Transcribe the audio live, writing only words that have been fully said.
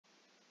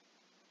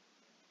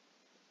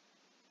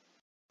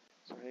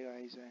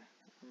guys,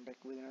 I'm back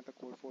with another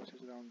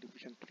Codeforces around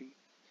division 3,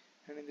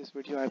 and in this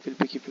video I will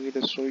be giving you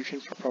the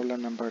solution for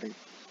problem number 8.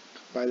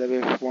 By the way,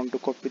 if you want to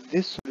copy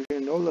this solution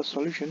and all the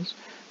solutions,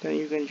 then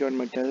you can join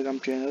my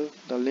Telegram channel.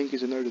 The link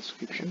is in the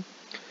description.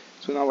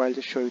 So now I'll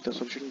just show you the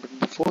solution, but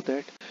before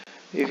that,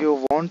 if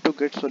you want to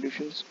get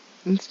solutions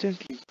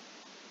instantly,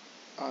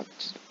 uh,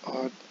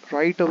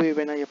 right away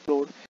when I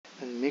upload,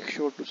 then make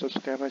sure to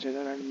subscribe my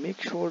channel and make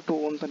sure to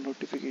on the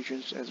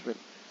notifications as well,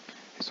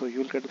 so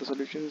you'll get the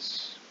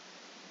solutions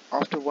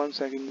after 1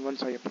 second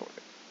once I upload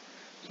it.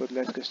 So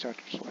let's get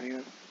started. So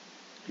here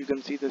you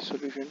can see the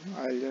solution.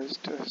 I'll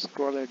just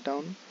scroll it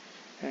down,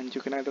 and you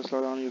can either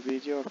slow down your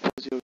video or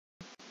pause your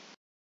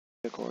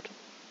record.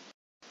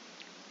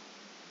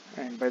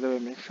 And by the way,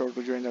 make sure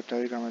to join the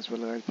Telegram as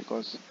well, guys,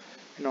 because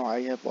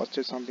I have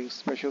posted something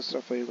special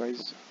stuff for you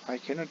guys. I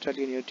cannot tell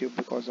you in YouTube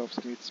because of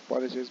some its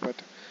policies,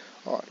 but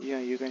yeah,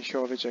 you can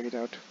surely check it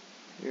out.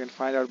 You can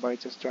find out by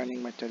just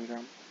joining my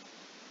Telegram.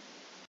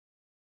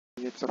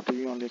 It's up to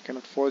you only. I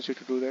cannot force you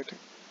to do that.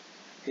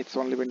 It's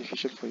only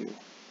beneficial for you.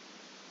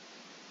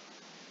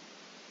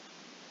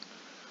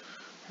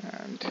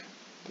 And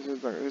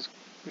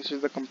this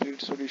is the complete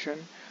solution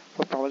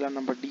for problem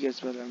number D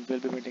as well, and we'll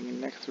be meeting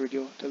in next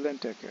video. Till then,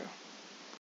 take care.